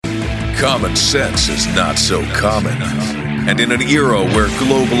Common sense is not so common. And in an era where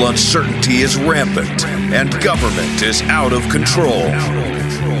global uncertainty is rampant and government is out of control,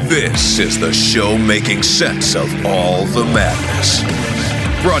 this is the show making sense of all the madness.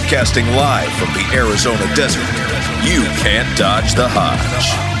 Broadcasting live from the Arizona desert, you can't dodge the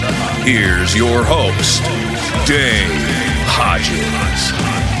Hodge. Here's your host, Dave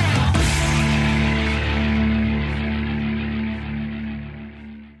Hodges.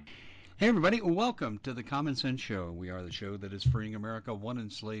 Hey everybody, welcome to the Common Sense Show. We are the show that is freeing America one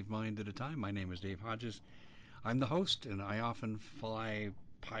enslaved mind at a time. My name is Dave Hodges. I'm the host, and I often fly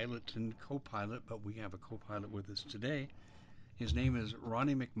pilot and co-pilot, but we have a co-pilot with us today. His name is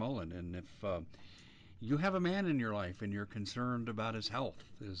Ronnie McMullen, and if you have a man in your life and you're concerned about his health,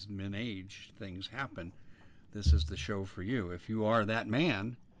 as men age, things happen, this is the show for you. If you are that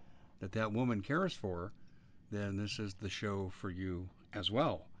man that woman cares for, then this is the show for you as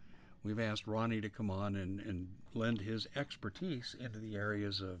well. We've asked Ronnie to come on and lend his expertise into the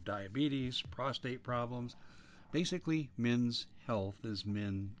areas of diabetes, prostate problems, basically men's health as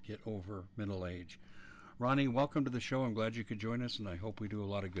men get over middle age. Ronnie, welcome to the show. I'm glad you could join us, and I hope we do a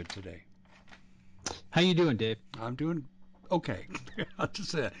lot of good today. How you doing, Dave? I'm doing okay. I'll just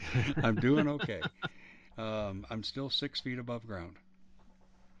say that. I'm doing okay. I'm still 6 feet above ground.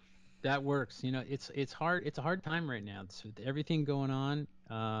 That works. You know, it's hard. It's a hard time right now. It's with everything going on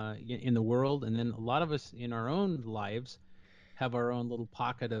in the world, and then a lot of us in our own lives have our own little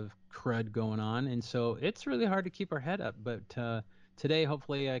pocket of crud going on, and so it's really hard to keep our head up. But today,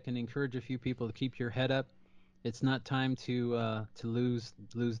 hopefully, I can encourage a few people to keep your head up. It's not time to lose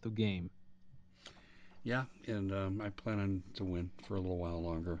the game. Yeah, and I plan on to win for a little while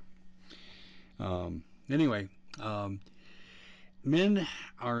longer. Anyway. Men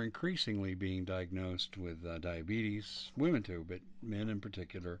are increasingly being diagnosed with diabetes, women too, but men in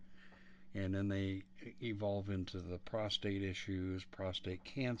particular, and then they evolve into the prostate issues, prostate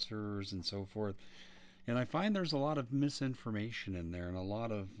cancers, and so forth. And I find there's a lot of misinformation in there and a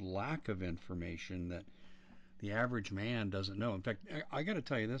lot of lack of information that the average man doesn't know. In fact, I got to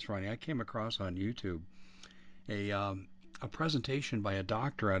tell you this, Ronnie, I came across on YouTube a presentation by a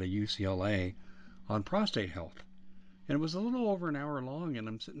doctor out of UCLA on prostate health. And it was a little over an hour long, and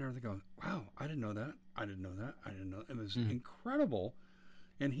I'm sitting there going, wow, I didn't know that. I didn't know that. I didn't know that. It was incredible.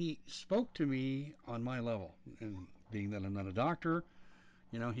 And he spoke to me on my level. And being that I'm not a doctor,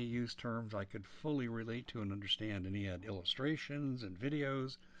 you know, he used terms I could fully relate to and understand. And he had illustrations and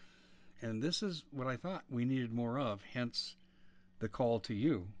videos. And this is what I thought we needed more of, hence the call to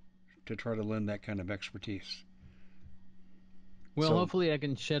you to try to lend that kind of expertise. Well, hopefully I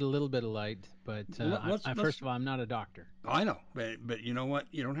can shed a little bit of light, but first of all, I'm not a doctor. I know, but you know what?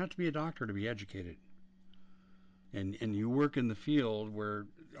 You don't have to be a doctor to be educated. And you work in the field where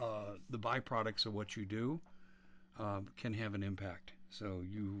the byproducts of what you do can have an impact. So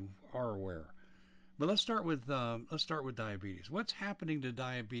you are aware. But let's start with diabetes. What's happening to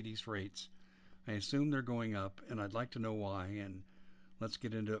diabetes rates? I assume they're going up, and I'd like to know why. And let's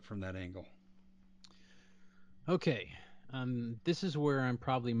get into it from that angle. Okay. This is where I'm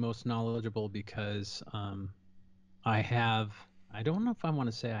probably most knowledgeable because I don't know if I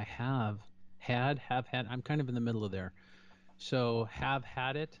want to say I have had, I'm kind of in the middle of there. So have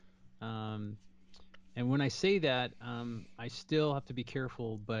had it. And when I say that, I still have to be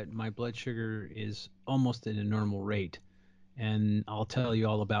careful, but my blood sugar is almost at a normal rate. And I'll tell you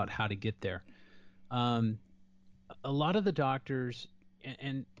all about how to get there. A lot of the doctors,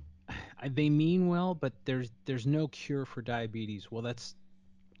 and they mean well, but there's no cure for diabetes. Well, that's,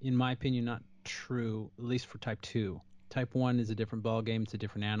 in my opinion, not true, at least for type 2. Type 1 is a different ballgame. It's a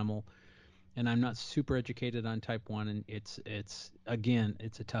different animal. And I'm not super educated on type 1, and it's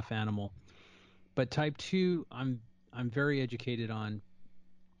a tough animal. But type 2, I'm very educated on,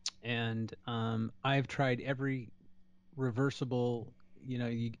 and I've tried every reversible,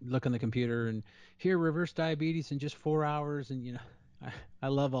 you look on the computer and here, reverse diabetes in just 4 hours, and I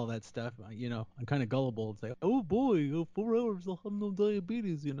love all that stuff. I'm kind of gullible. It's like, oh boy, 4 hours, I'll have no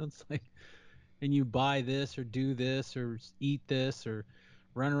diabetes. It's like, and you buy this or do this or eat this or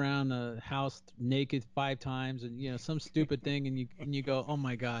run around the house naked 5 times and, some stupid thing. And you go, oh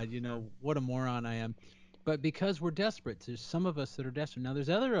my God, what a moron I am. But because we're desperate, there's some of us that are desperate. Now there's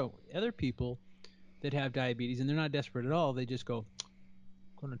other people that have diabetes and they're not desperate at all. They just go,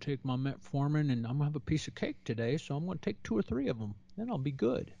 going to take my metformin and I'm going to have a piece of cake today, so I'm going to take 2 or 3 of them. Then I'll be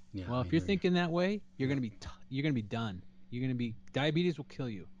good. Yeah, well, if you're thinking that way, you're going to be done. Diabetes will kill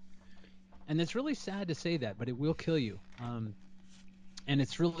you. And it's really sad to say that, but it will kill you. And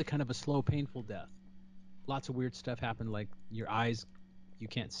it's really kind of a slow, painful death. Lots of weird stuff happen, like your eyes you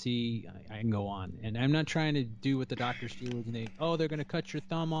can't see. I can go on, and I'm not trying to do what the doctors do, and they're going to cut your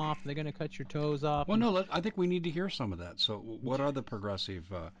thumb off, they're going to cut your toes off, Well, and no, I think we need to hear some of that. So, what are the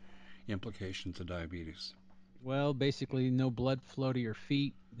progressive implications of diabetes? well, basically no blood flow to your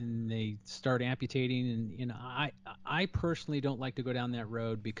feet, and they start amputating. And I personally don't like to go down that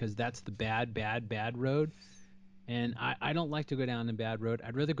road because that's the bad road, and I don't like to go down the bad road.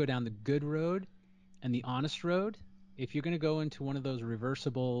 I'd rather go down the good road and the honest road. If you're going to go into one of those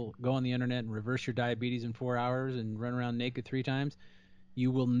reversible, go on the internet and reverse your diabetes in 4 hours and run around naked 3 times,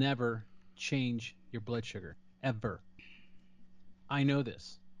 you will never change your blood sugar ever. I know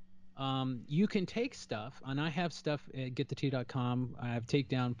this. You can take stuff, and I have stuff at getthetea.com. I have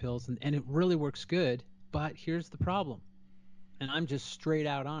takedown pills, and it really works good. But here's the problem, and I'm just straight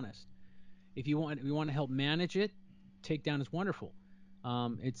out honest. If you want to help manage it, takedown is wonderful.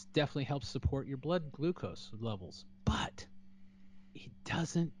 It's definitely helps support your blood glucose levels, but it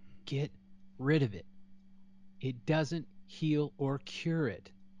doesn't get rid of it. It doesn't heal or cure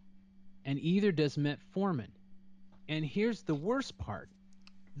it, and either does metformin. And here's the worst part: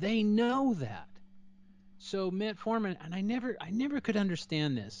 they know that. So metformin, and I never could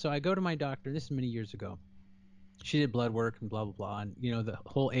understand this. So I go to my doctor. This is many years ago. She did blood work and blah blah blah, and the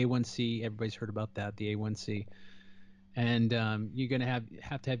whole A1C. Everybody's heard about that, the A1C. And you're gonna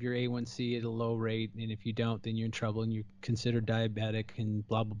have to have your A1C at a low rate, and if you don't, then you're in trouble, and you're considered diabetic, and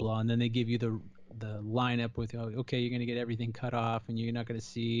blah blah blah. And then they give you the lineup with, oh, okay, you're gonna get everything cut off, and you're not gonna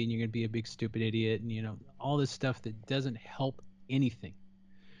see, and you're gonna be a big stupid idiot, and all this stuff that doesn't help anything.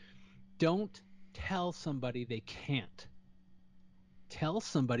 Don't tell somebody they can't. Tell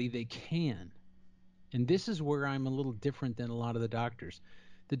somebody they can. And this is where I'm a little different than a lot of the doctors.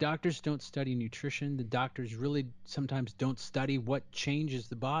 The doctors don't study nutrition. The doctors really sometimes don't study what changes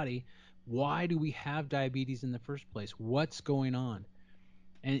the body. Why do we have diabetes in the first place? What's going on?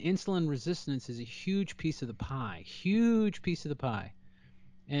 And insulin resistance is a huge piece of the pie, huge piece of the pie.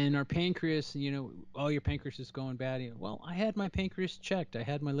 And our pancreas, oh, your pancreas is going bad. Well, I had my pancreas checked. I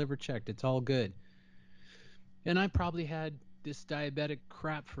had my liver checked. It's all good. And I probably had this diabetic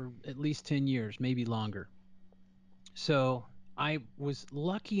crap for at least 10 years, maybe longer. So I was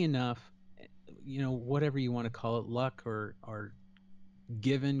lucky enough, whatever you want to call it, luck or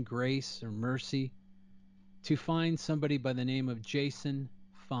given grace or mercy, to find somebody by the name of Jason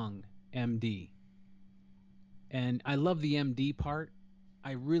Fung, MD. And I love the MD part.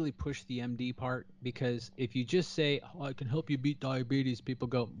 I really push the MD part because if you just say, oh, I can help you beat diabetes, people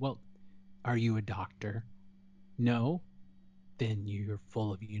go, well, are you a doctor? No? Then you're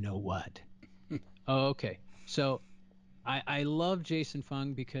full of what. Oh, okay. So I love Jason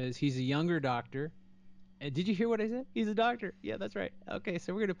Fung because he's a younger doctor. Did you hear what I said? He's a doctor. Yeah, that's right. Okay,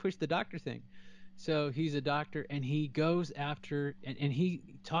 so we're going to push the doctor thing. So he's a doctor, and he goes after, and he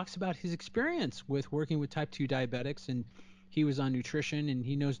talks about his experience with working with type 2 diabetics, and he was on nutrition, and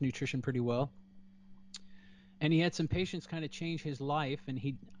he knows nutrition pretty well. And he had some patients kind of change his life, and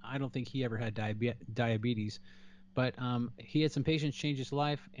I don't think he ever had diabetes, but he had some patients change his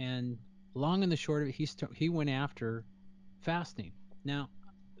life, and long and the short of it, he went after fasting. Now,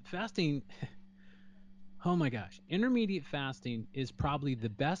 fasting, oh my gosh, intermediate fasting is probably the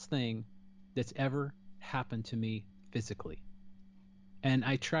best thing that's ever happened to me physically. And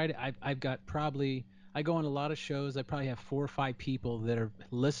I've got probably, I go on a lot of shows. I probably have 4 or 5 people that have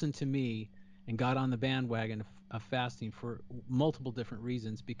listened to me and got on the bandwagon of fasting for multiple different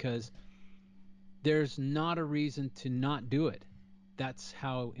reasons, because there's not a reason to not do it. That's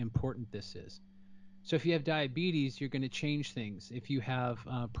how important this is. So if you have diabetes, you're going to change things. If you have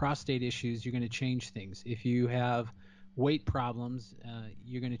prostate issues, you're going to change things. If you have weight problems,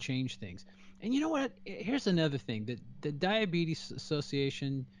 you're going to change things. And you know what? Here's another thing. The Diabetes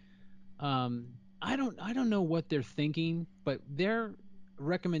Association, I don't know what they're thinking, but their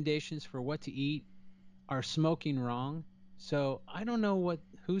recommendations for what to eat are smoking wrong. So I don't know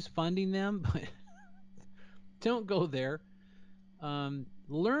who's funding them, but don't go there.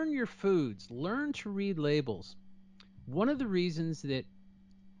 Learn your foods. Learn to read labels. One of the reasons that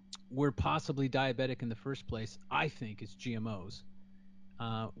we're possibly diabetic in the first place, I think, is GMOs,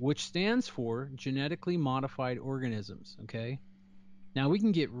 which stands for genetically modified organisms. Okay. Now we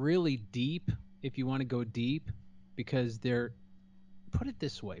can get really deep if you want to go deep, because put it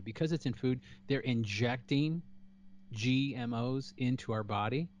this way, because it's in food, they're injecting GMOs into our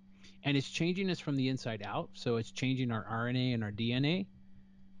body, and it's changing us from the inside out. So it's changing our RNA and our DNA,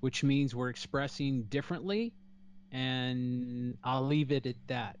 which means we're expressing differently. And I'll leave it at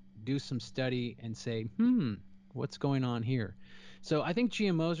that. Do some study and say, what's going on here? So I think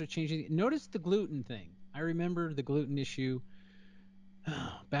GMOs are changing. Notice the gluten thing. I remember the gluten issue.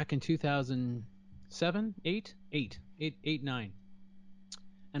 back in 2007, 8, 9.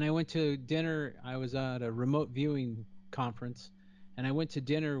 And I went to dinner. I was at a remote viewing conference, and I went to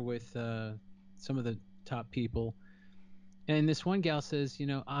dinner with some of the top people. And this one gal says,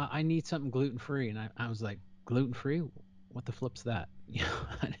 I need something gluten free. And I was like, gluten free? What the flip's that?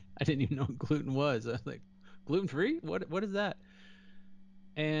 I didn't even know what gluten was. I was like, gluten free? What is that?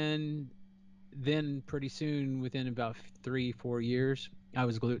 And then pretty soon, within about 3, 4 years, I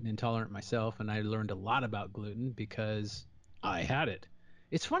was gluten intolerant myself, and I learned a lot about gluten because I had it.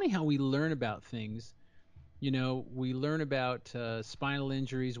 It's funny how we learn about things. We learn about spinal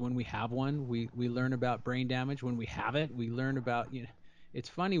injuries when we have one. We learn about brain damage when we have it. We learn about, it's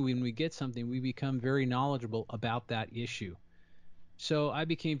funny when we get something, we become very knowledgeable about that issue. So I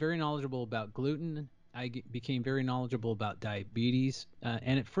became very knowledgeable about gluten. Became very knowledgeable about diabetes.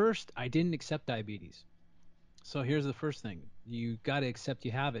 And at first, I didn't accept diabetes. So here's the first thing: you got to accept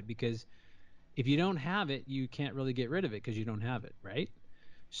you have it, because if you don't have it, you can't really get rid of it because you don't have it, right?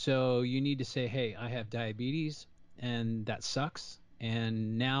 So you need to say, "Hey, I have diabetes, and that sucks.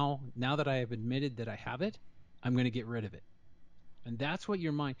 And now that I have admitted that I have it, I'm going to get rid of it." And that's what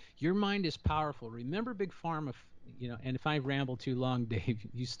your mind is powerful. Remember big pharma, and if I ramble too long, Dave,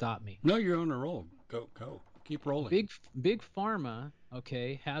 you stop me. No, you're on a roll. Go, go. Keep rolling. Big pharma,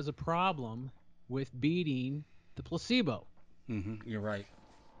 okay, has a problem with beating the placebo. You're right.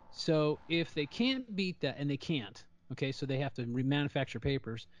 So if they can't beat that, and they can't, okay, so they have to remanufacture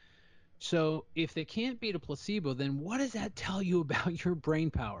papers. So if they can't beat a placebo, then what does that tell you about your brain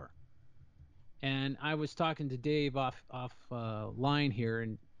power? And I was talking to Dave off line here,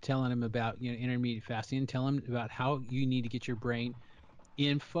 and telling him about intermediate fasting, and telling him about how you need to get your brain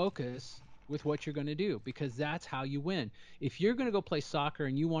in focus with what you're going to do, because that's how you win. If you're going to go play soccer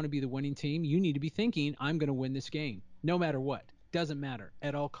and you want to be the winning team, you need to be thinking, I'm going to win this game no matter what. Doesn't matter,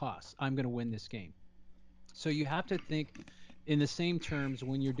 at all costs, I'm going to win this game. So you have to think in the same terms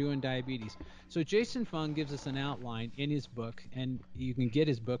when you're doing diabetes. So Jason Fung gives us an outline in his book, and you can get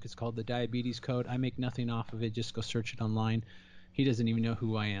his book. It's called The Diabetes Code. I make nothing off of it. Just go search it online. He doesn't even know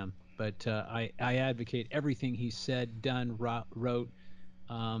who I am, but I advocate everything he said, done, wrote.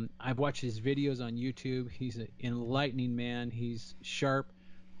 I've watched his videos on YouTube. He's an enlightening man. He's sharp,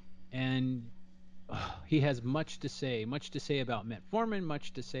 and he has much to say about metformin,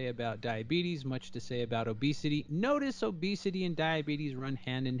 much to say about diabetes, much to say about obesity. Notice obesity and diabetes run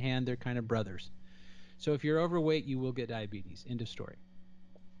hand in hand. They're kind of brothers. So if you're overweight, you will get diabetes. End of story.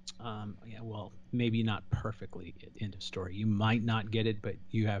 Yeah, well, maybe not perfectly. End of story. You might not get it, but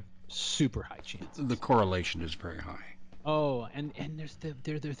you have super high The chances. correlation is very high. Oh, and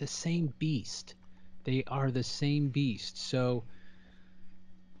they're the same beast. They are the same beast. So,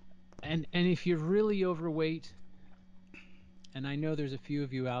 and if you're really overweight, and I know there's a few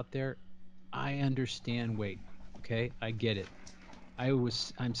of you out there, I understand weight. Okay, I get it.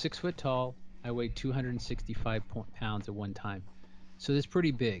 I'm 6 foot tall. I weighed 265 pounds at one time, so that's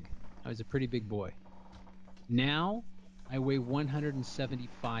pretty big. I was a pretty big boy. Now I weigh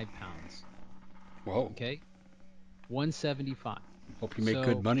 175 pounds. Whoa. Okay, 175. Hope you make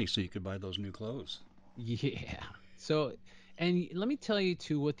good So money so you could buy those new clothes. yeah. So, and let me tell you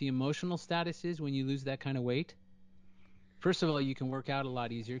too what the emotional status is when you lose that kind of weight. First of all, you can work out a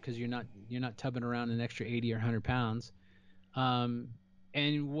lot easier because you're not tubbing around an extra 80 or 100 pounds. Um,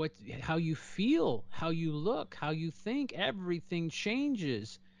 and how you feel, how you look, how you think, everything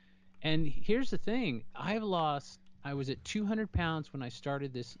changes. And here's the thing: I was at 200 pounds when I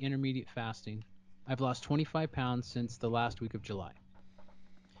started this intermediate fasting. I've lost 25 pounds since the last week of July.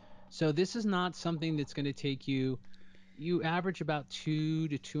 So this is not something that's going to take you average about 2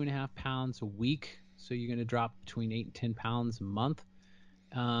 to 2.5 pounds a week. So you're going to drop between 8 and 10 pounds a month.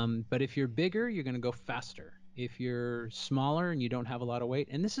 But if you're bigger, you're going to go faster. If you're smaller and you don't have a lot of weight,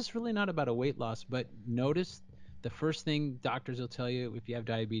 and this is really not about a weight loss, but notice the first thing doctors will tell you if you have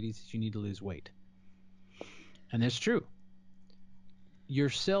diabetes is you need to lose weight. And that's true. Your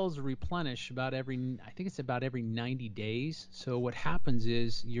cells replenish I think it's about every 90 days. So what happens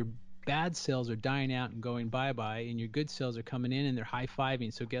is your bad cells are dying out and going bye bye, and your good cells are coming in and they're high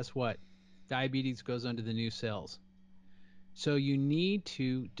fiving. So guess what? Diabetes goes under the new cells. So you need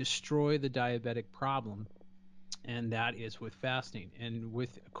to destroy the diabetic problem, and that is with fasting. And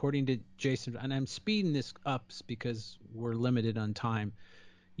according to Jason, and I'm speeding this up because we're limited on time.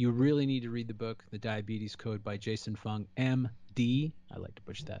 You really need to read the book, The Diabetes Code by Jason Fung, MD. I like to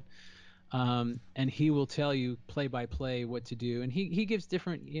push that. And he will tell you play by play what to do. And he gives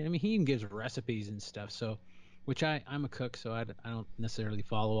different, I mean, he even gives recipes and stuff. So, which I'm a cook, so I don't necessarily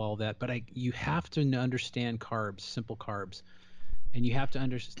follow all that. But you have to understand carbs, simple carbs. And you have to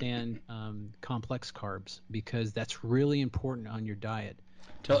understand complex carbs because that's really important on your diet.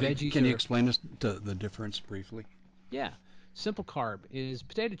 Veggies Can you are, explain us the difference briefly? yeah, simple carb is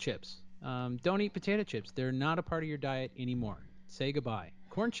potato chips. Don't eat potato chips. They're not a part of your diet anymore. Say goodbye.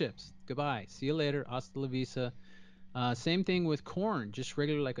 Corn chips, goodbye. See you later. Hasta la vista. Same thing with corn, just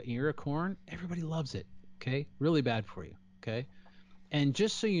regular like an ear of corn. Everybody loves it. Okay, really bad for you. Okay, and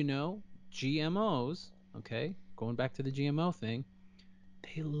just so you know, GMOs. Okay, going back to the GMO thing,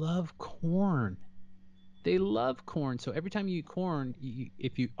 they love corn. They love corn. So every time you eat corn,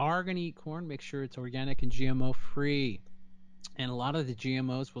 if you are going to eat corn, make sure it's organic and GMO free. And a lot of the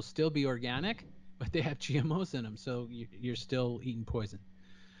GMOs will still be organic, but they have GMOs in them, so you're still eating poison.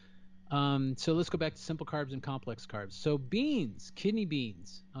 So let's go back to simple carbs and complex carbs. So beans, kidney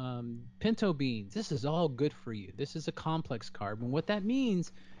beans, pinto beans, this is all good for you. This is a complex carb. And what that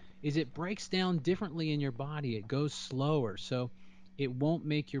means is it breaks down differently in your body. It goes slower. So it won't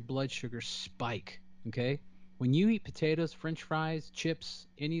make your blood sugar spike. Okay. When you eat potatoes, French fries, chips,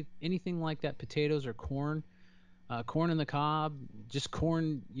 anything like that, potatoes or corn, corn in the cob, just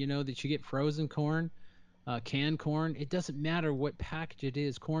corn, that you get frozen corn, canned corn. It doesn't matter what package it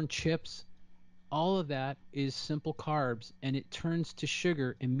is, corn chips, all of that is simple carbs and it turns to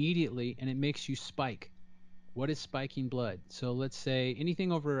sugar immediately and it makes you spike. What is spiking blood? So let's say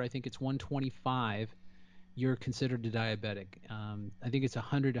anything over, I think it's 125, you're considered a diabetic. I think it's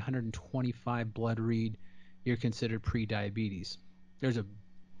 100 to 125 blood read, you're considered pre-diabetes. There's a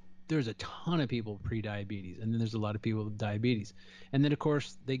there's a ton of people with pre-diabetes, and then there's a lot of people with diabetes. And then of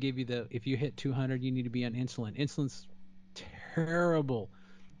course they give you the if you hit 200, you need to be on insulin. Insulin's terrible.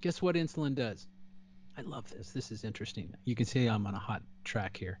 Guess what insulin does? I love this. This is interesting. You can see I'm on a hot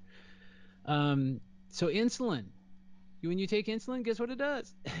track here. Um, so insulin, when you take insulin, guess what it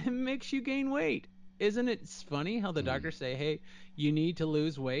does? It makes you gain weight. Isn't it funny how the Mm. doctors say, "Hey, you need to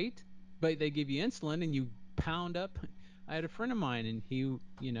lose weight," but they give you insulin and you pound up. I had a friend of mine and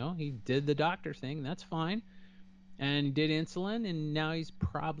he did the doctor thing. That's fine. And he did insulin and now he's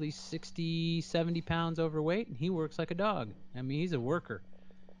probably 60, 70 pounds overweight and he works like a dog. I mean, he's a worker.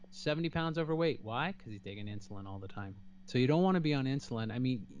 70 pounds overweight. Why? Because he's taking insulin all the time. So you don't want to be on insulin. I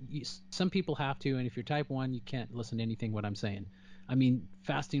mean, some people have to, and if you're type 1, you can't listen to anything what I'm saying. I mean,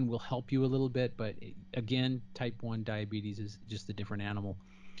 fasting will help you a little bit, but again, type 1 diabetes is just a different animal.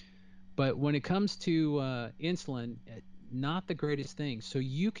 But when it comes to insulin, not the greatest thing. So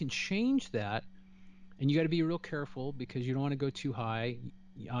you can change that, and you got to be real careful because you don't want to go too high.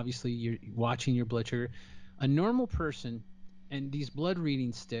 Obviously, you're watching your blood sugar. A normal person, and these blood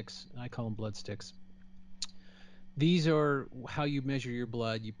reading sticks, I call them blood sticks. These are how you measure your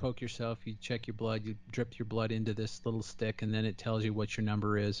blood. You poke yourself, you check your blood, you drip your blood into this little stick, and then it tells you what your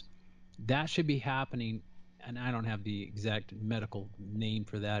number is. That should be happening, and I don't have the exact medical name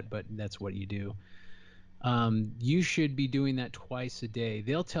for that, but that's what you do. You should be doing that twice a day.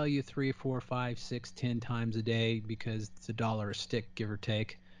 They'll tell you three, four, five, six, 10 times a day because it's $1 a stick, give or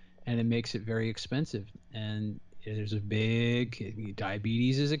take, and it makes it very expensive. And there's a big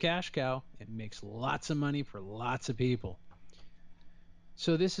diabetes is a cash cow. It makes lots of money for lots of people.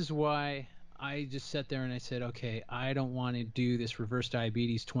 So this is why I just sat there and I said, okay, I don't want to do this reverse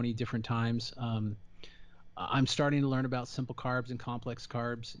diabetes 20 different times. I'm starting to learn about simple carbs and complex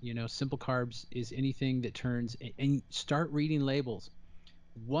carbs. Simple carbs is anything that turns and start reading labels.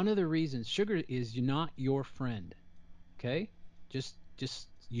 One of the reasons sugar is not your friend. Okay, just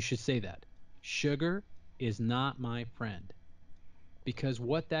you should say that sugar is not my friend because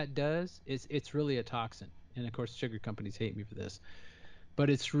what that does is it's really a toxin. And of course, sugar companies hate me for this, but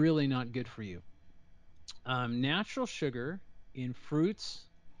it's really not good for you. Natural sugar in fruits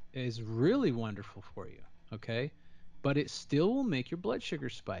is really wonderful for you, okay? But it still will make your blood sugar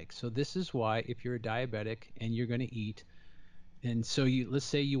spike. So this is why if you're a diabetic and you're going to eat, and so let's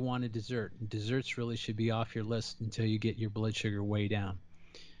say you want a dessert, desserts really should be off your list until you get your blood sugar way down.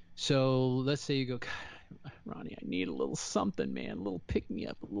 So let's say you go, "God, Ronnie, I need a little something, man, a little pick me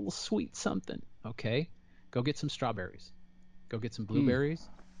up, a little sweet something." Okay, go get some strawberries, go get some Mm. blueberries,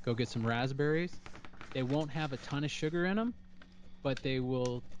 go get some raspberries. They won't have a ton of sugar in them, but they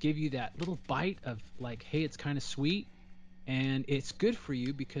will give you that little bite of like, hey, it's kind of sweet. And it's good for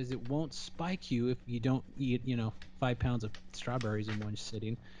you because it won't spike you if you don't eat, 5 pounds of strawberries in one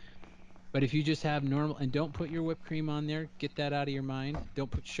sitting. But if you just have normal and don't put your whipped cream on there, get that out of your mind.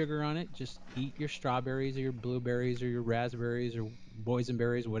 Don't put sugar on it. Just eat your strawberries or your blueberries or your raspberries or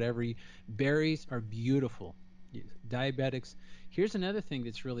boysenberries, whatever. Berries are beautiful. Diabetics. Here's another thing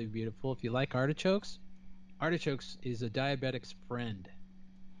that's really beautiful. If you like artichokes, artichokes is a diabetic's friend.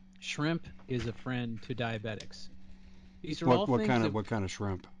 Shrimp is a friend to diabetics. These are all things that What kind of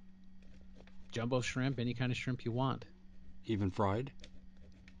shrimp? jumbo shrimp, any kind of shrimp you want. Even fried?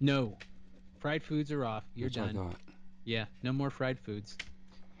 No, fried foods are off. You're That's what I done. thought. Yeah, no more fried foods.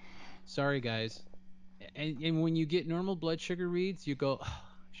 Sorry, guys. And when you get normal blood sugar reads, you go, oh,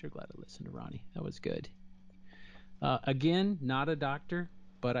 sure glad I listened to Ronnie. That was good. Again, not a doctor,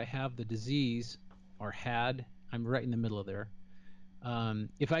 but I have the disease or had. I'm right in the middle of there.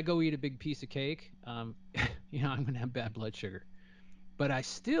 If I go eat a big piece of cake, I'm going to have bad blood sugar. But I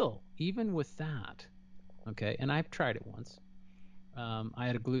still, even with that, okay, and I've tried it once. I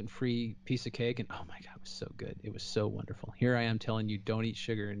had a gluten-free piece of cake, and oh my God, it was so good. It was so wonderful. Here I am telling you don't eat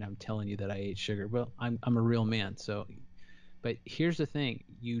sugar, and I'm telling you that I ate sugar. Well, I'm a real man, so. But here's the thing: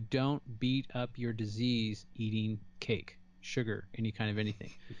 you don't beat up your disease eating cake, sugar, any kind of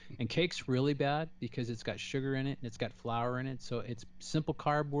anything. And cake's really bad because it's got sugar in it and it's got flour in it. So it's simple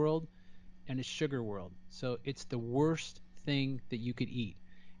carb world and it's sugar world. So it's the worst thing that you could eat.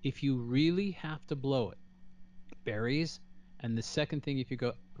 If you really have to blow it, berries. And the second thing, if you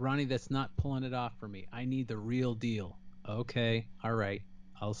go, Ronnie, that's not pulling it off for me. I need the real deal. Okay, all right.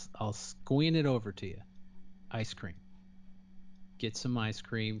 I'll squeeze it over to you. Ice cream. Get some ice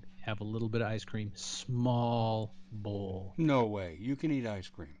cream. Have a little bit of ice cream. Small bowl. No way. You can eat ice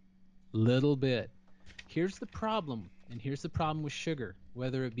cream. Little bit. Here's the problem, and here's the problem with sugar.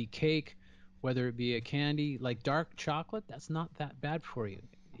 Whether it be cake, whether it be a candy, like dark chocolate, that's not that bad for you.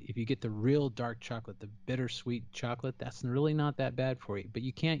 If you get the real dark chocolate, the bittersweet chocolate, that's really not that bad for you. But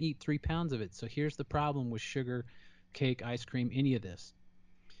you can't eat 3 pounds of it. So here's the problem with sugar, cake, ice cream, any of this.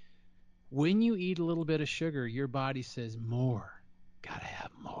 When you eat a little bit of sugar, your body says more. Gotta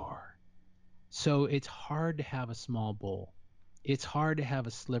have more. So it's hard to have a small bowl. It's hard to have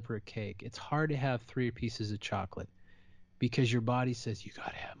a sliver of cake. It's hard to have 3 pieces of chocolate because your body says, you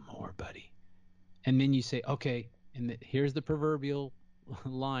got to have more, buddy. And then you say, okay, and here's the proverbial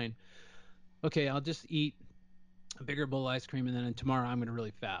line. Okay, I'll just eat a bigger bowl of ice cream and then tomorrow I'm going to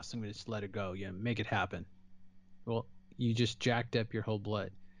really fast. I'm going to just let it go. Yeah, make it happen. Well, you just jacked up your whole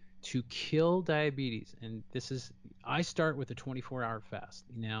blood. To kill diabetes, and this is, I start with a 24-hour fast.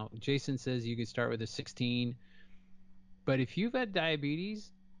 Now, Jason says you can start with a 16, but if you've had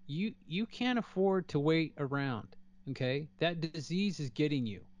diabetes, you can't afford to wait around. Okay, that disease is getting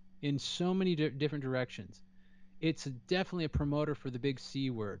you in so many different directions. It's definitely a promoter for the big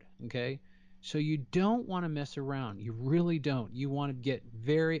C word. Okay, so you don't want to mess around. You really don't. You want to get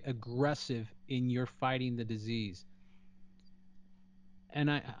very aggressive in your fighting the disease. And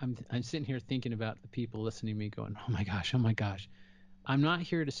I'm sitting here thinking about the people listening to me going, oh my gosh, oh my gosh. I'm not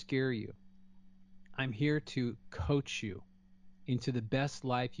here to scare you. I'm here to coach you into the best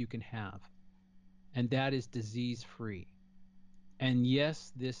life you can have, and that is disease free. And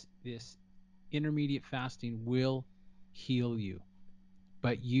yes, this intermediate fasting will heal you,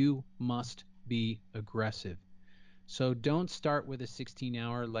 but you must be aggressive. So don't start with a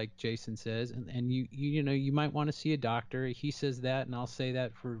 16-hour like Jason says, and you might want to see a doctor. He says that, and I'll say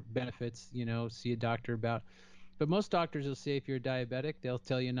that for benefits. See a doctor about. But most doctors will say if you're diabetic, they'll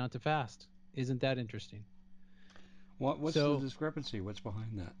tell you not to fast. Isn't that interesting? What's the So discrepancy? What's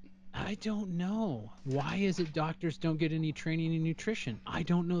behind that? I don't know. Why is it doctors don't get any training in nutrition? I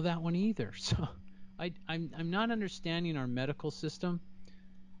don't know that one either. So I'm not understanding our medical system.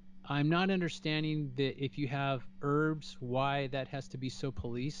 I'm not understanding that if you have herbs, why that has to be so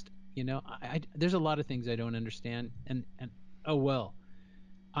policed. There's a lot of things I don't understand. And oh well,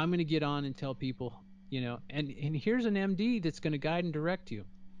 I'm going to get on and tell people, and here's an MD that's going to guide and direct you.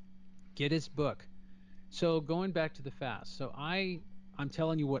 Get his book. So going back to the fast. So I'm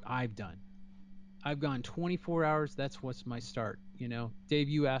telling you what I've done. I've gone 24 hours. That's what's my start. Dave,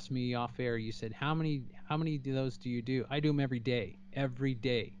 you asked me off air. You said how many of those do you do? I do them every day,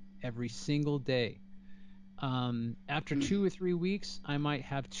 every single day. After 2 or 3 weeks, I might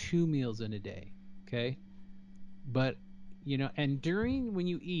have 2 meals in a day. Okay, but and during when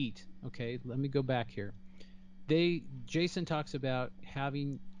you eat, okay, let me go back here. Jason talks about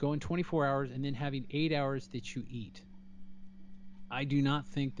having going 24 hours and then having 8 hours that you eat. I do not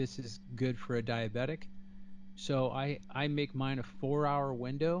think this is good for a diabetic. So I make mine a 4 hour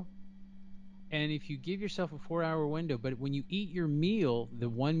window. And if you give yourself a 4 hour window, but when you eat your meal, the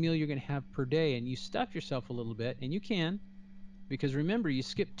one meal you're going to have per day, and you stuff yourself a little bit, and you can, because remember, you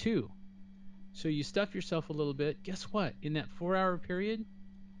skipped two. So you stuff yourself a little bit. Guess what? In that 4 hour period,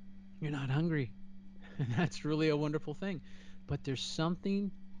 you're not hungry. And that's really a wonderful thing. But there's something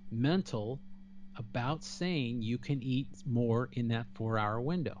mental about saying you can eat more in that 4 hour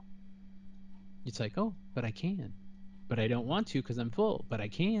window. It's like, oh, but I can. But I don't want to because I'm full, but I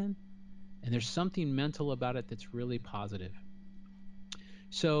can. And there's something mental about it that's really positive.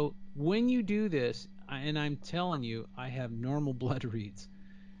 So when you do this, and I'm telling you, I have normal blood reads.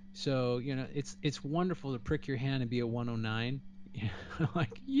 So, it's wonderful to prick your hand and be a 109.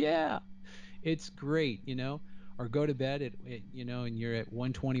 Like, yeah, it's great, or go to bed and you're at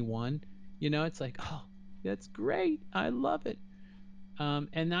 121, it's like, oh, that's great. I love it.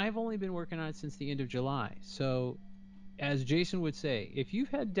 And I've only been working on it since the end of July. So, as Jason would say, if you've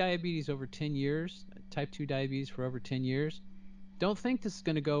had diabetes over 10 years, type 2 diabetes for over 10 years, don't think this is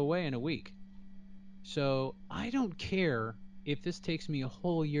going to go away in a week. So, I don't care if this takes me a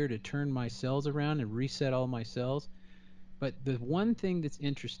whole year to turn my cells around and reset all my cells. But the one thing that's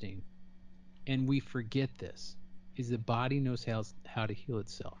interesting, and we forget this, is the body knows how to heal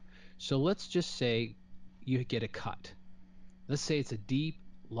itself. So let's just say you get a cut. Let's say it's a deep,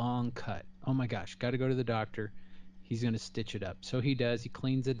 long cut. Oh my gosh, got to go to the doctor. He's going to stitch it up. So he does. He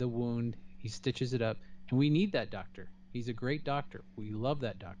cleans the wound, he stitches it up. And we need that doctor. He's a great doctor. We love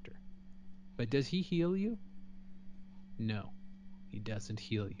that doctor. But does he heal you? No, he doesn't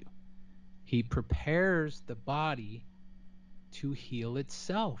heal you. He prepares the body to heal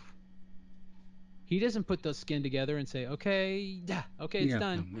itself. He doesn't put the skin together and say, okay, yeah, okay, it's Yeah,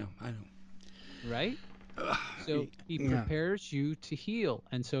 done. no, I know. Right? So he Yeah, prepares you to heal.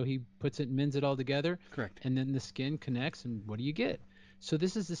 And so he puts it, mends it all together, correct. and then the skin connects, and what do you get? So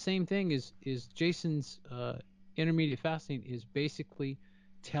this is the same thing is Jason's intermediate fasting is basically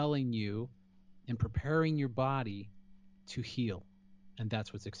telling you and preparing your body to heal. And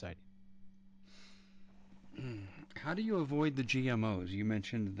that's what's exciting. How do you avoid the GMOs? You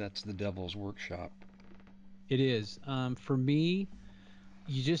mentioned that's the devil's workshop. It is. For me,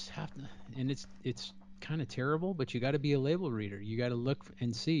 you just have to, and it's kind of terrible, but you got to be a label reader. You got to look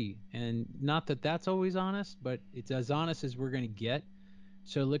and see, and not that that's always honest, but it's as honest as we're going to get.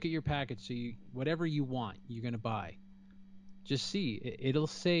 So look at your package. So whatever you want, you're going to buy. Just see, it'll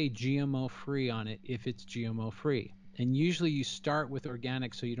say GMO free on it if it's GMO free. And usually you start with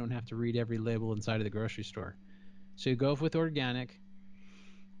organic so you don't have to read every label inside of the grocery store. So you go with organic,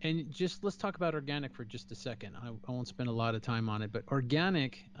 and just let's talk about organic for just a second. I won't spend a lot of time on it, but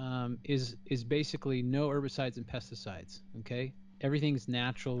organic is basically no herbicides and pesticides. Okay, everything's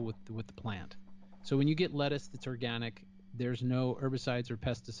natural with the plant. So when you get lettuce that's organic, there's no herbicides or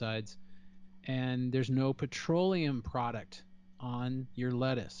pesticides, and there's no petroleum product on your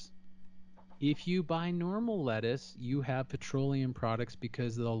lettuce. If you buy normal lettuce, you have petroleum products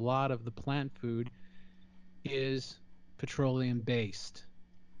because a lot of the plant food is petroleum based.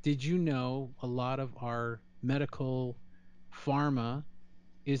 Did you know a lot of our medical pharma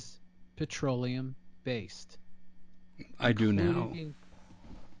is petroleum based, I do now. including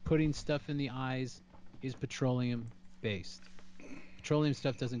putting stuff in the eyes is petroleum based. Petroleum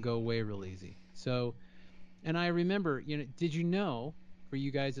stuff doesn't go away real easy. So, and I remember, did you know for you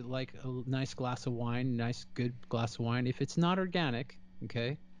guys that like a nice glass of wine, nice good glass of wine, if it's not organic,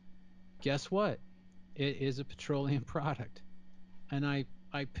 okay, guess what? It is a petroleum product. And I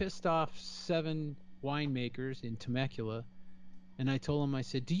pissed off 7 winemakers in Temecula, and I told them, I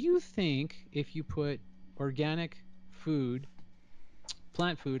said, do you think if you put organic food,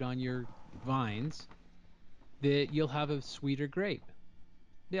 plant food on your vines, that you'll have a sweeter grape?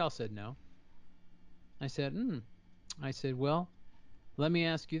 They all said no. I said, I said, well, let me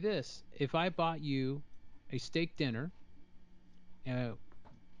ask you this. If I bought you a steak dinner, uh,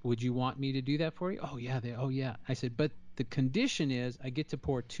 would you want me to do that for you? Oh yeah. I said, but the condition is I get to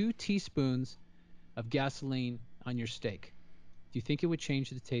pour 2 teaspoons of gasoline on your steak. Do you think it would change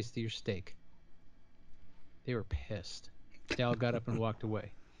the taste of your steak? They were pissed. They all got up and walked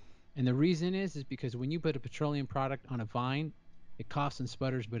away. And the reason is because when you put a petroleum product on a vine, it coughs and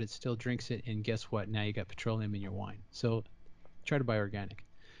sputters, but it still drinks it. And guess what? Now you got petroleum in your wine. So try to buy organic.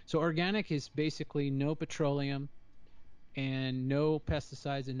 So organic is basically no petroleum and no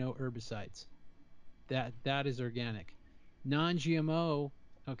pesticides and no herbicides. That is organic. Non-GMO,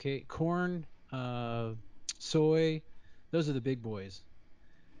 okay, corn, soy, those are the big boys.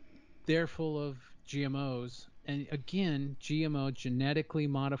 They're full of GMOs. And again, GMO, genetically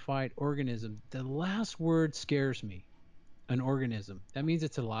modified organism. The last word scares me. An organism. That means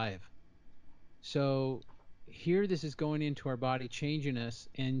it's alive. So here this is going into our body, changing us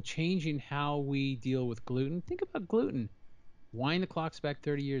and changing how we deal with gluten. Think about gluten. Wind the clocks back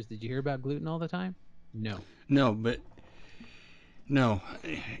 30 years. Did you hear about gluten all the time? No. No, but no,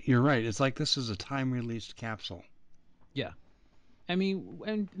 you're right. It's like this is a time released capsule. Yeah. I mean,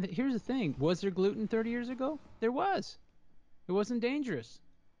 and here's the thing. Was there gluten 30 years ago? There was. It wasn't dangerous.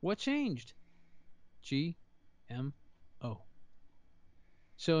 What changed? GMO.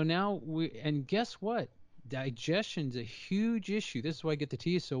 So now and guess what? Digestion's a huge issue. This is why Get the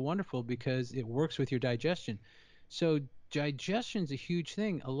Tea is so wonderful because it works with your digestion. So digestion's a huge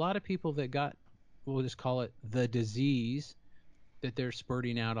thing. A lot of people that got, we'll just call it the disease that they're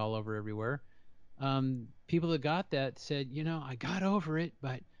spurting out all over everywhere. People that got that said, I got over it,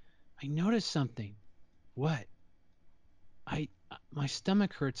 but I noticed something. What? My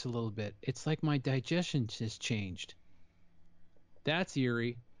stomach hurts a little bit. It's like my digestion has changed. That's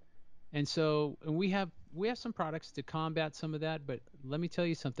eerie. And we have some products to combat some of that, but let me tell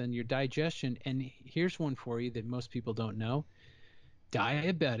you something, your digestion, and here's one for you that most people don't know.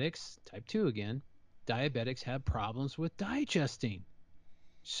 Diabetics, type 2 again, diabetics have problems with digesting.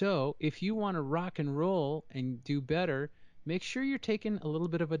 So, if you want to rock and roll and do better, make sure you're taking a little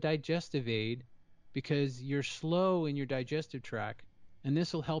bit of a digestive aid because you're slow in your digestive tract, and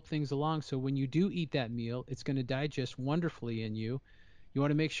this will help things along. So, when you do eat that meal, it's going to digest wonderfully in you. You want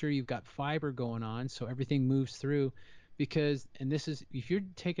to make sure you've got fiber going on so everything moves through because, and this is, if you're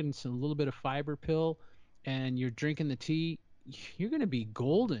taking some little bit of fiber pill and you're drinking the tea, you're going to be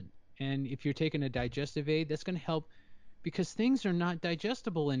golden. And if you're taking a digestive aid, that's going to help because things are not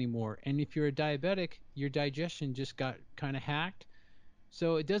digestible anymore. And if you're a diabetic, your digestion just got kind of hacked.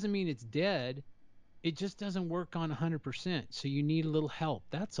 So it doesn't mean it's dead. It just doesn't work on 100%. So you need a little help.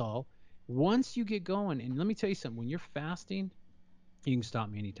 That's all. Once you get going, and let me tell you something, when you're fasting, you can stop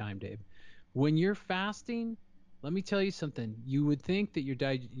me anytime, Dave. When you're fasting, let me tell you something. You would think that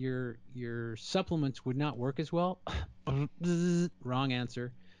your supplements would not work as well. Wrong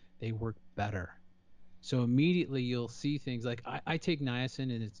answer. They work better. So immediately you'll see things like I take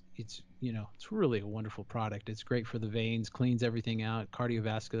niacin and it's really a wonderful product. It's great for the veins, cleans everything out,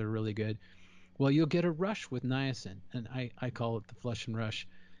 cardiovascular, really good. Well, you'll get a rush with niacin, and I call it the flush and rush.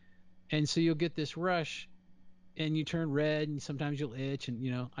 And so you'll get this rush and you turn red and sometimes you'll itch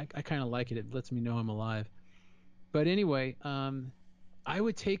and I kind of like it. It lets me know I'm alive. But anyway, I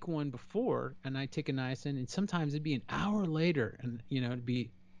would take one before and I'd take a niacin and sometimes it'd be an hour later and it'd be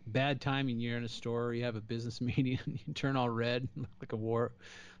bad timing. You're in a store or you have a business meeting and you turn all red,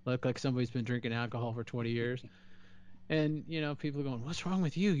 look like somebody's been drinking alcohol for 20 years. And people are going, "What's wrong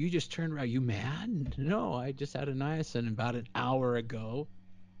with you? You just turned around. You mad?" No, I just had a niacin about an hour ago.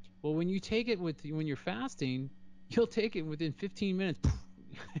 Well, when you take it when you're fasting, you'll take it within 15 minutes.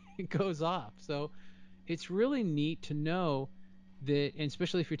 It goes off. So it's really neat to know that, and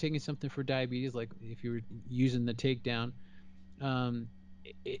especially if you're taking something for diabetes, like if you're using the takedown, um,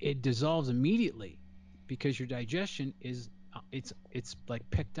 it dissolves immediately because your digestion is it's like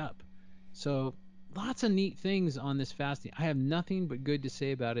picked up. So lots of neat things on this fasting. I have nothing but good to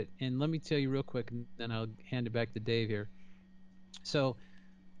say about it. And let me tell you real quick, and then I'll hand it back to Dave here. So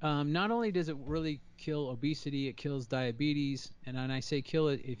not only does it really kill obesity, it kills diabetes. And when I say kill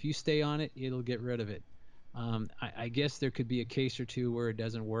it, if you stay on it, it'll get rid of it. I guess there could be a case or two where it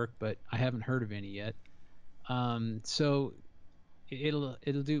doesn't work, but I haven't heard of any yet. So it'll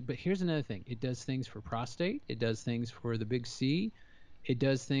do. But here's another thing: it does things for prostate. It does things for the big C. It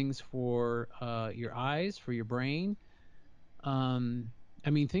does things for your eyes, for your brain. I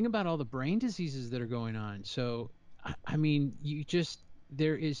mean, think about all the brain diseases that are going on. So, I mean,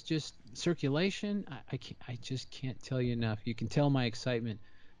 there is just circulation. I just can't tell you enough. You can tell my excitement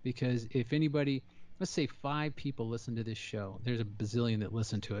because if anybody, let's say 5 people listen to this show, there's a bazillion that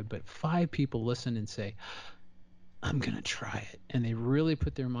listen to it, but 5 people listen and say, I'm going to try it. And they really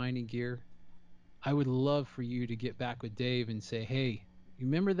put their mind in gear. I would love for you to get back with Dave and say, hey, you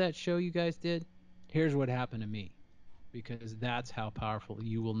remember that show you guys did? Here's what happened to me because that's how powerful.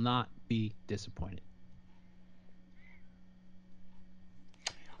 You will not be disappointed.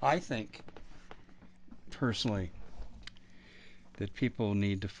 I think, personally, that people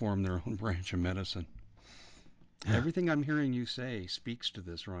need to form their own branch of medicine. Everything I'm hearing you say speaks to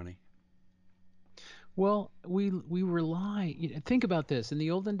this, Ronnie. Well, we rely. Think about this. In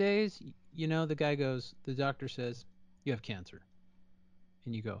the olden days, the doctor says you have cancer,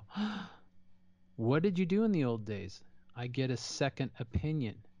 and you go, what did you do in the old days? I get a second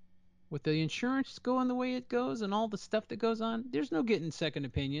opinion. With the insurance going the way it goes and all the stuff that goes on, there's no getting second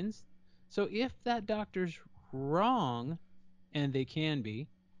opinions. So if that doctor's wrong, and they can be,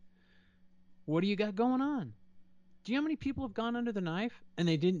 what do you got going on? Do you know how many people have gone under the knife and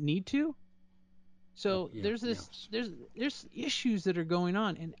they didn't need to? Oh, So yeah, there's yeah. this there's issues that are going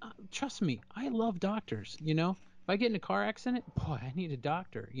on, and trust me, I love doctors. If I get in a car accident, boy, I need a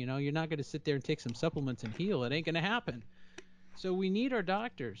doctor. You're not going to sit there and take some supplements and heal. It ain't going to happen. So we need our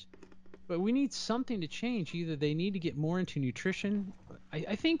doctors, but we need something to change. Either they need to get more into nutrition.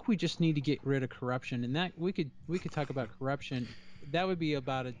 I think we just need to get rid of corruption, and that we could talk about corruption. that would be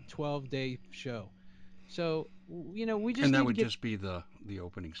about a 12-day show. So we just And that need to would get just be the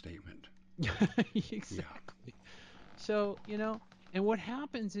opening statement. Yeah. exactly. So and what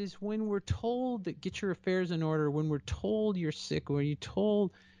happens is when we're told that get your affairs in order, when we're told you're sick, when you're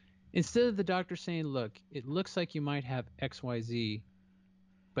told instead of the doctor saying, look, it looks like you might have XYZ,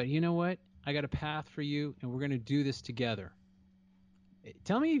 but you know what? I got a path for you, and we're going to do this together.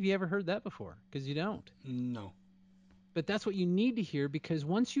 Tell me if you ever heard that before, because you don't. No. But that's what you need to hear, because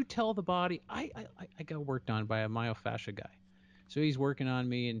once you tell the body, I got worked on by a myofascia guy. So he's working on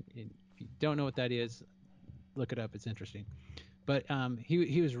me, and if you don't know what that is, look it up. It's interesting. But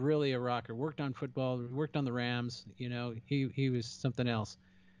he was really a rocker. Worked on football, worked on the Rams. He was something else.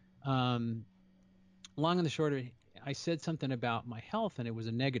 Um, long and the short of it, I said something about my health, and it was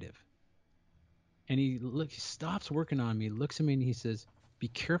a negative. And he stops working on me, looks at me, and he says, "Be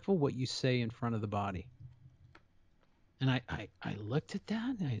careful what you say in front of the body." And I looked at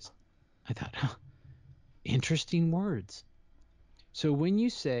that, and I thought, huh, interesting words. So when you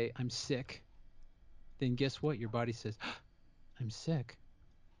say I'm sick, then guess what? Your body says, I'm sick.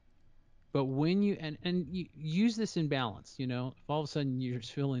 But when you and you use this in balance, if all of a sudden you're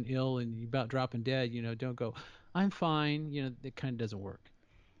feeling ill and you're about dropping dead, don't go, I'm fine. That kind of doesn't work.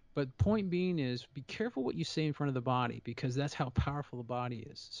 But point being is be careful what you say in front of the body, because that's how powerful the body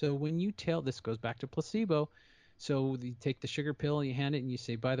is. So when you tell, this goes back to placebo. So you take the sugar pill and you hand it and you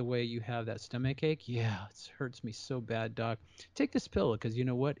say, by the way, you have that stomach ache. Yeah, it hurts me so bad, doc. Take this pill, because you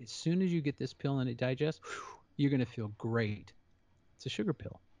know what? As soon as you get this pill and it digests, you're going to feel great. It's a sugar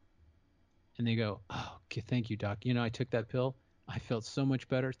pill. And they go, oh, okay, thank you, doc. I took that pill. I felt so much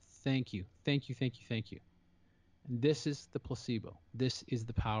better. Thank you. Thank you. Thank you. Thank you. And this is the placebo. This is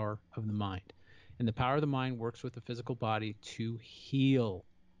the power of the mind. And the power of the mind works with the physical body to heal.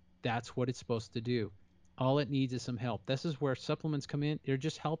 That's what it's supposed to do. All it needs is some help. This is where supplements come in. They're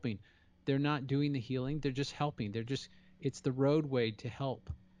just helping. They're not doing the healing. They're just helping. It's the roadway to help.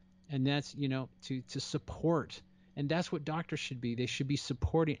 And that's, to support. And that's what doctors should be. They should be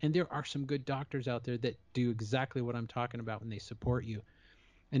supporting. And there are some good doctors out there that do exactly what I'm talking about when they support you.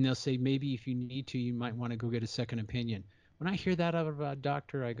 And they'll say, maybe if you need to, you might want to go get a second opinion. When I hear that out of a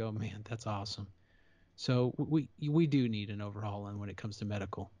doctor, I go, man, that's awesome. So we do need an overhaul when it comes to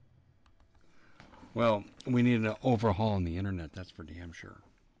medical. Well, we need an overhaul on the internet. That's for damn sure.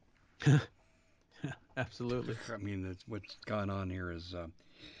 Absolutely. I mean, what's gone on here is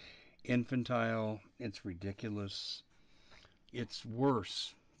infantile. It's ridiculous. It's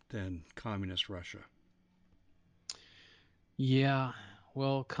worse than communist Russia. Yeah.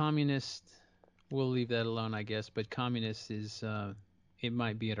 Well, communist, we'll leave that alone, I guess. But communist is, it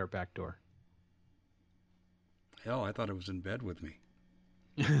might be at our back door. Hell, I thought it was in bed with me.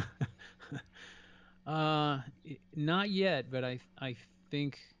 uh, not yet, but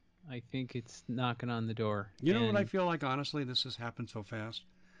think I think it's knocking on the door. You know what I And feel like, honestly? This has happened so fast.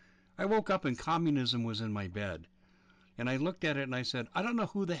 I woke up and communism was in my bed. And I looked at it and I said, I don't know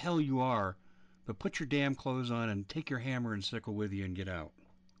who the hell you are, but put your damn clothes on and take your hammer and sickle with you and get out.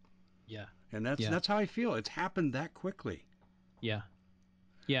 yeah, And that's yeah, that's how I feel. It's happened that quickly. yeah.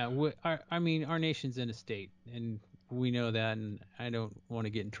 Yeah, I mean, our nation's in a state, and we know that, and I don't want to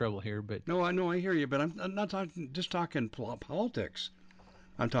get in trouble here, but No, I know, I hear you, but I'm not talking politics.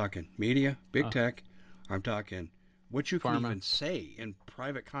 I'm talking media, big uh, tech. I'm talking what you can pharma. even say in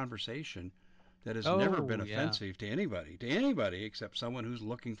private conversation that has never been Oh, yeah, offensive to anybody except someone who's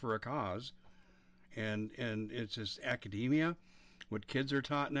looking for a cause. And it's just academia, what kids are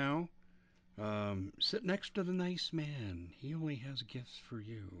taught now. Sit next to the nice man. He only has gifts for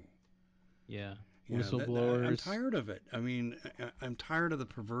you. yeah. Yeah, I'm Whistleblowers. tired of it. I mean, I'm tired of the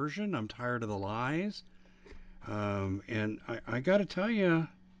perversion. I'm tired of the lies. And I got to tell you,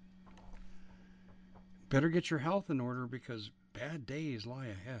 better get your health in order because bad days lie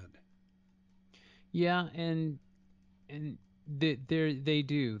ahead. Yeah, and they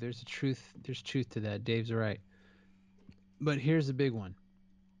do. There's a truth. There's truth to that. Dave's right. But here's the big one.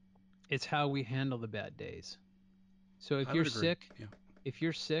 It's how we handle the bad days. So I would agree. Yeah. if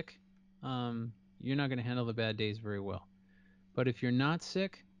you're sick, you're not going to handle the bad days very well. But if you're not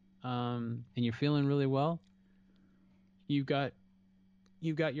sick, and you're feeling really well, you got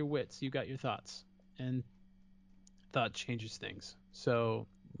you got your wits, you got your thoughts, and thought changes things. So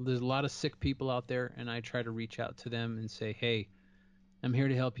there's a lot of sick people out there, and I try to reach out to them and say, hey, I'm here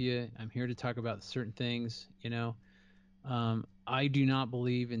to help you. I'm here to talk about certain things. I do not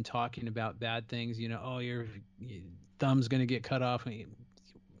believe in talking about bad things. Oh, your thumb's going to get cut off.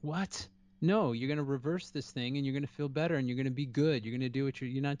 What? No, you're going to reverse this thing and you're going to feel better and you're going to be good. You're going to do what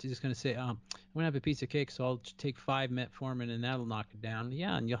you're not just going to say, I'm going to have a piece of cake, so I'll take 5 metformin and that'll knock it down.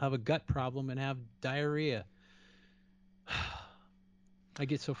 Yeah, and you'll have a gut problem and have diarrhea. I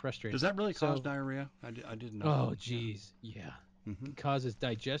get so frustrated. Does that really cause So, diarrhea? I didn't know oh, that. Yeah. geez. Yeah. Mm-hmm. It causes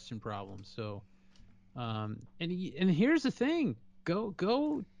digestion problems. So, and here's the thing. Go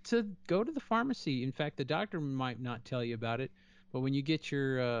to the pharmacy. In fact, the doctor might not tell you about it, but when you go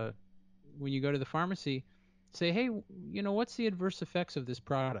to the pharmacy, say, hey, what's the adverse effects of this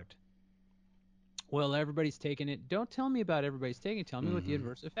product? Well, everybody's taking it. Don't tell me about everybody's taking it. Tell me what the Mm-hmm.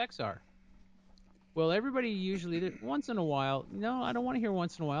 adverse effects are. Well, everybody usually, once in a while, no, I don't want to hear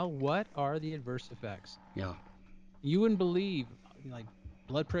once in a while. What are the adverse effects? Yeah. You wouldn't believe, like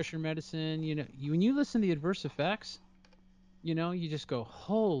blood pressure medicine, when you listen to the adverse effects, you just go,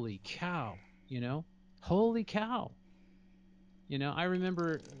 holy cow, holy cow. I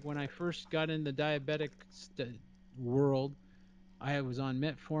remember when I first got in the diabetic world, I was on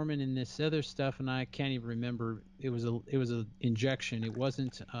metformin and this other stuff, and I can't even remember. It was a injection. It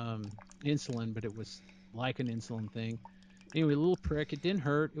wasn't insulin, but it was like an insulin thing. Anyway, a little prick. It didn't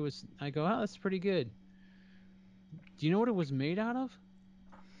hurt. It was. I go, oh, that's pretty good. Do you know what it was made out of?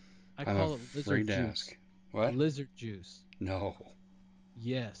 I I'm call it lizard afraid to juice. ask. What? Lizard juice. No.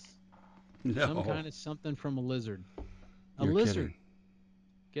 Yes. Some No. kind of something from a lizard. A You're lizard. kidding.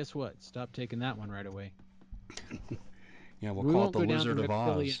 Guess what? Stop taking that one right away. Yeah, we'll We call it won't the go down the Lizard of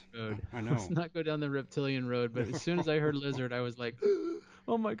reptilian Oz. road. I Let's know. not go down the reptilian road. But as soon as I heard lizard, I was like,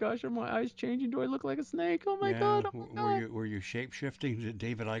 oh my gosh, are my eyes changing? Do I look like a snake? Oh my Yeah. god, oh my god. Were you shape shifting? Did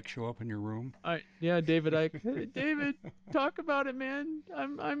David Icke show up in your room? Yeah, David, hey, David, talk about it, man.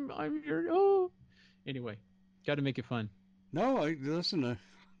 I'm here. Oh, anyway, got to make it fun. No. Listen.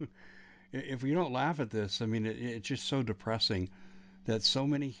 If we don't laugh at this, I mean, it's just so depressing that so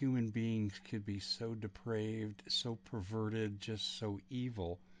many human beings could be so depraved, so perverted, just so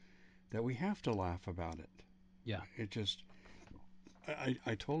evil that we have to laugh about it. Yeah. It just,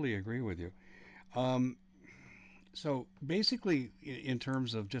 I totally agree with you. Um, so basically, in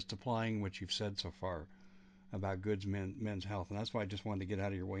terms of just applying what you've said so far about men's health, and that's why I just wanted to get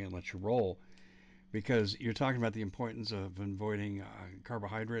out of your way and let you roll, because you're talking about the importance of avoiding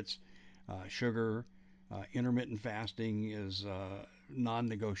carbohydrates, sugar, intermittent fasting is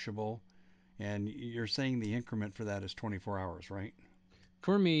non-negotiable, and you're saying the increment for that is 24 hours, right?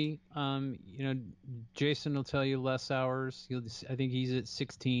 For me, Jason will tell you less hours. I think he's at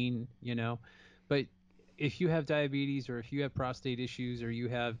 16, but if you have diabetes or if you have prostate issues or you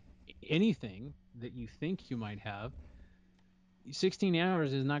have anything that you think you might have, 16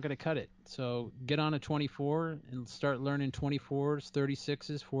 hours is not going to cut it. So get on a 24 and start learning 24s,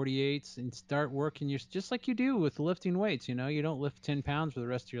 36s, 48s, and start working just like you do with lifting weights. You don't lift 10 pounds for the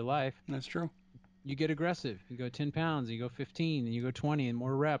rest of your life. That's true. You get aggressive. You go 10 pounds, you go 15, and you go 20 and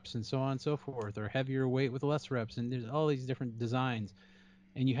more reps and so on and so forth, or heavier weight with less reps. And there's all these different designs,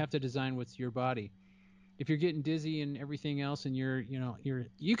 and you have to design what's your body. If you're getting dizzy and everything else and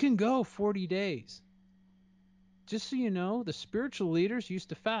you can go 40 days. Just so you know, the spiritual leaders used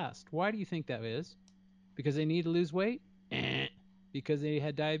to fast. Why do you think that is? Because they need to lose weight? Because they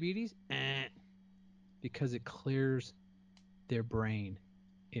had diabetes? Because it clears their brain.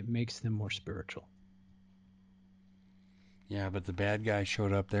 It makes them more spiritual. Yeah, but the bad guy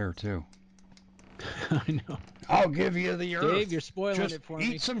showed up there too. I know. I'll give you the Dave, you're earth. spoiling Just it for eat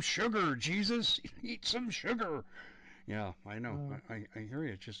me. some sugar, Jesus. Eat some sugar. Yeah, I know. Uh, I hear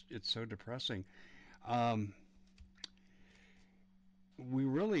you. It's so depressing. Um, we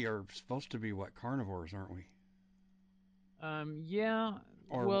really are supposed to be what, carnivores, aren't we? yeah.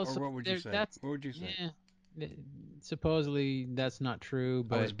 Well, Or what would you say? that's What would you say? yeah. Supposedly that's not true,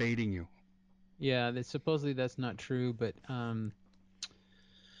 I was but baiting you. yeah, supposedly that's not true, but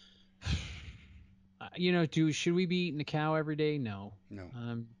should we be eating a cow every day? No. No.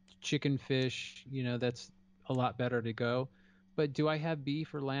 Um, chicken, fish, that's a lot better to go. But do I have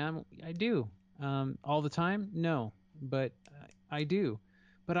beef or lamb? I do. All the time? No, but I do.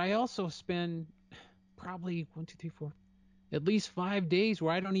 But I also spend probably one, two, three, four, at least 5 days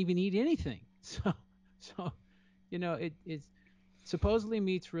where I don't even eat anything. So, it's supposedly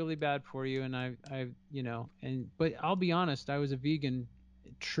meat's really bad for you, and but I'll be honest, I was a vegan,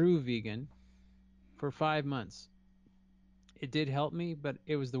 true vegan, for 5 months. It did help me, but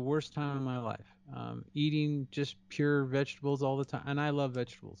it was the worst time of my life. Eating just pure vegetables all the time, and I love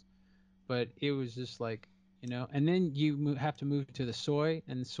vegetables, but it was just like, and then you have to move to the soy,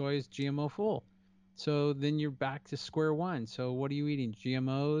 and soy is GMO full. So then you're back to square one. So what are you eating?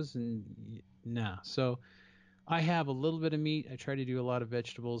 GMOs and nah. So I have a little bit of meat. I try to do a lot of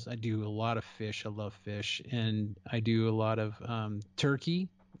vegetables. I do a lot of fish. I love fish, and I do a lot of turkey.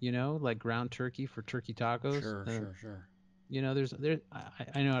 Like ground turkey for turkey tacos. Sure.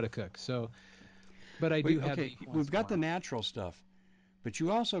 I know how to cook. So, but I do Wait, have okay, beef once we've in a got the while. natural stuff, but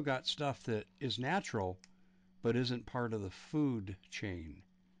you also got stuff that is natural but isn't part of the food chain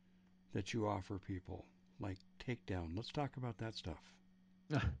that you offer people, like takedown. Let's talk about that stuff.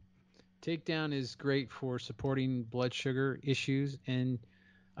 Takedown is great for supporting blood sugar issues, and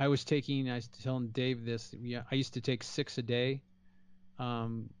I was telling Dave this. Yeah, I used to take 6 a day,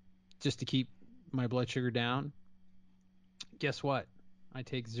 um, just to keep my blood sugar down. Guess what? I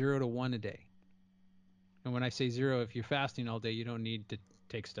take 0 to 1 a day. And when I say zero, if you're fasting all day, you don't need to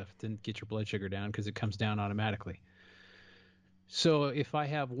take stuff to get your blood sugar down because it comes down automatically. So if I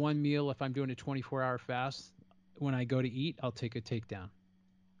have one meal, if I'm doing a 24-hour fast, when I go to eat, I'll take a takedown,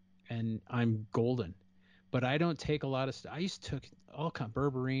 and I'm golden. But I don't take a lot of stuff. I used to take all kind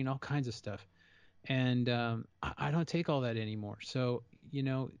berberine, all kinds of stuff, and I don't take all that anymore. So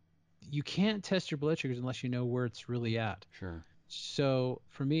you can't test your blood sugars unless you know where it's really at. Sure. So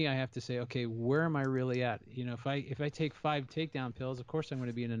for me, I have to say, okay, where am I really at? If I take 5 takedown pills, of course I'm going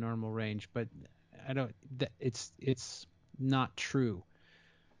to be in a normal range, but I don't. It's not true.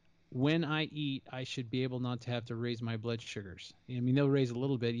 When I eat, I should be able not to have to raise my blood sugars. I mean, they'll raise a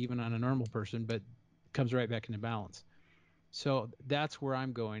little bit even on a normal person, but it comes right back into balance. So that's where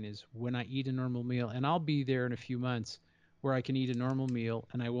I'm going is when I eat a normal meal, and I'll be there in a few months where I can eat a normal meal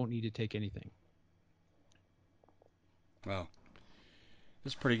and I won't need to take anything. Wow,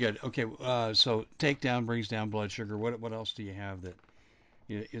 that's pretty good. Okay, so takedown brings down blood sugar. What else do you have that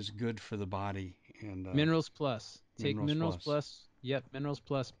is good for the body and Minerals Plus. Take Minerals Minerals Plus? Plus. Yep, Minerals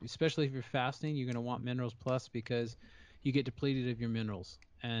Plus. Especially if you're fasting, you're going to want Minerals Plus because you get depleted of your minerals.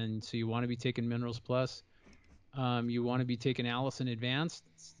 And so you want to be taking Minerals Plus. You want to be taking Allison Advanced.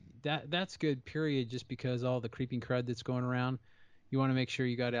 That's good, period, just because all the creeping crud that's going around. You want to make sure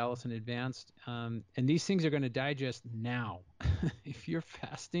you got Allison Advanced. And these things are going to digest now. If you're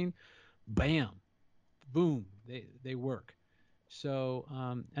fasting, bam, boom, they work. So,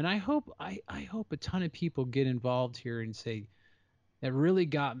 and I hope a ton of people get involved here and say that really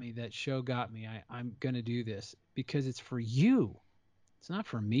got me. That show got me. I'm gonna do this because it's for you. It's not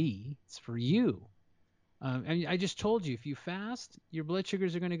for me. It's for you. And I just told you, if you fast, your blood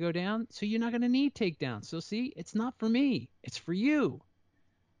sugars are going to go down, so you're not going to need takedown. So see, it's not for me. It's for you.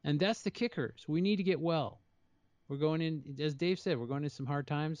 And that's the kicker. So we need to get well. We're going in, as Dave said, we're going in some hard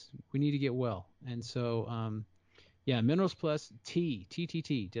times. We need to get well. And so, yeah, Minerals Plus T.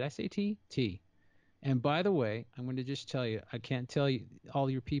 Did I say T? T. And by the way, I'm going to just tell you, I can't tell you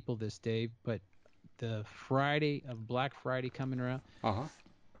all your people this, Dave, but the Friday of Black Friday coming around, Uh huh.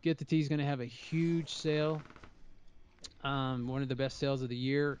 Get the Tea is going to have a huge sale, one of the best sales of the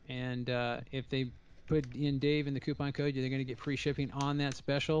year. And if they put in Dave in the coupon code, they're going to get free shipping on that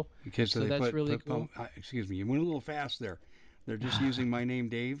special. Okay, so So they that's really put cool. excuse me, you went a little fast there. They're just using my name,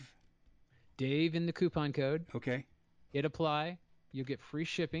 Dave. Dave in the coupon code, Okay. hit apply, you'll get free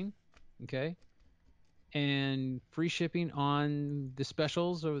shipping. Okay. And free shipping on the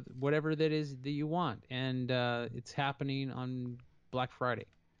specials or whatever that is that you want. And it's happening on Black Friday.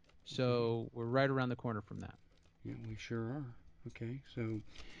 So we're right around the corner from that. Yeah, we sure are. Okay, so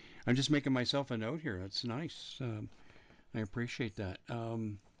I'm just making myself a note here. That's nice. I appreciate that.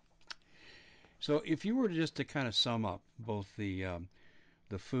 So if you were just to kind of sum up both the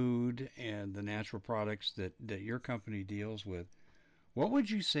food and the natural products that your company deals with, what would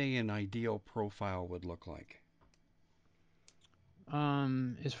you say an ideal profile would look like?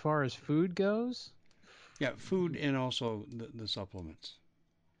 As far as food goes, Yeah, food and also the supplements.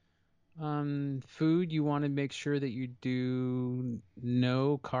 food, you want to make sure that you do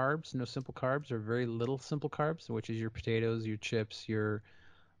no carbs, no simple carbs, or very little simple carbs, which is your potatoes, your chips, your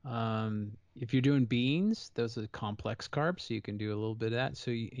if you're doing beans, those are complex carbs, so you can do a little bit of that. So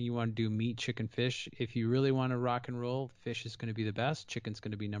you want to do meat, chicken, fish. If you really want to rock and roll, fish is going to be the best. Chicken's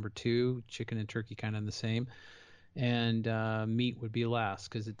going to be number two. Chicken and turkey kind of the same, and meat would be last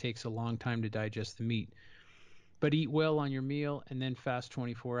because it takes a long time to digest the meat. But eat well on your meal and then fast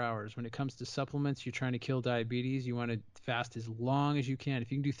 24 hours. When it comes to supplements, you're trying to kill diabetes. You want to fast as long as you can.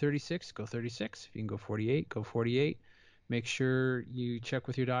 If you can do 36, go 36. If you can go 48, go 48. Make sure you check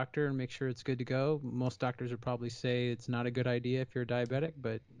with your doctor and make sure it's good to go. Most doctors would probably say it's not a good idea if you're diabetic,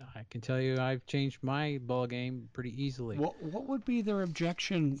 but I can tell you I've changed my ball game pretty easily. What would be their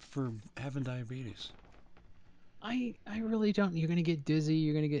objection for having diabetes? I really don't. You're going to get dizzy.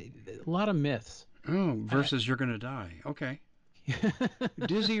 You're going to get a lot of myths. Oh, I, versus you're going to die. Okay.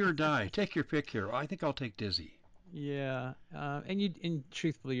 Dizzy or die? Take your pick here. I think I'll take dizzy. Yeah, and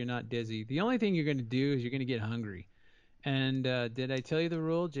truthfully, you're not dizzy. The only thing you're going to do is you're going to get hungry. And did I tell you the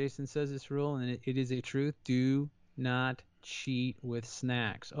rule? Jason says this rule, and it is a truth. Do not cheat with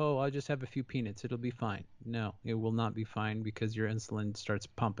snacks. Oh, I'll just have a few peanuts. It'll be fine. No, it will not be fine because your insulin starts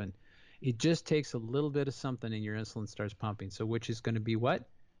pumping. It just takes a little bit of something and your insulin starts pumping. So, which is going to be what?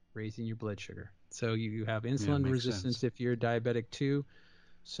 Raising your blood sugar. So, you have Yeah, insulin makes sense. resistance if you're diabetic too.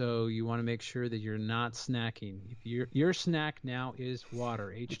 So, you want to make sure that you're not snacking. If your snack now is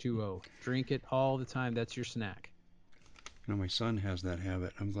water, H2O. Drink it all the time. That's your snack. My son has that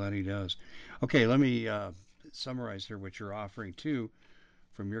habit. I'm glad he does. Okay, let me summarize here what you're offering too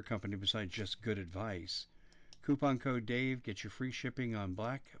from your company besides just good advice. Coupon code Dave gets you free shipping on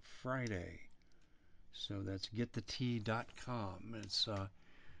Black Friday. So that's getthetea.com. It's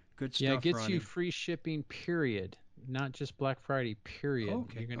good Yeah, it stuff, gets you Ronnie. free shipping, period. Not just Black Friday, period.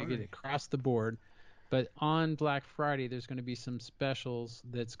 Okay, You're going to all get it right. across the board. But on Black Friday, there's going to be some specials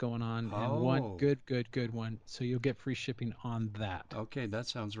that's going on, and one Oh, good one. So you'll get free shipping on that. okay, that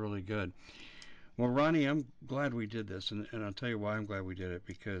sounds really good. Well, Ronnie, I'm glad we did this, and I'll tell you why I'm glad we did it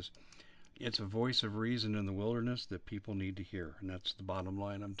because it's a voice of reason in the wilderness that people need to hear, and that's the bottom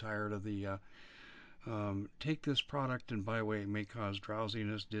line. I'm tired of the take this product and by the way it may cause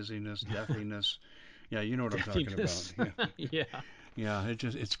drowsiness, dizziness, deafness. Yeah, you know what I'm talking about. Definitely. Yeah, Yeah. yeah.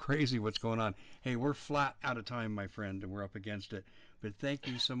 It's crazy what's going on. Hey, we're flat out of time, my friend, and we're up against it. But thank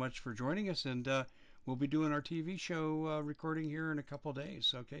you so much for joining us, and we'll be doing our TV show recording here in a couple of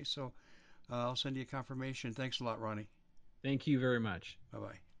days. Okay, so I'll send you a confirmation. Thanks a lot, Ronnie. Thank you very much. Bye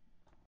bye.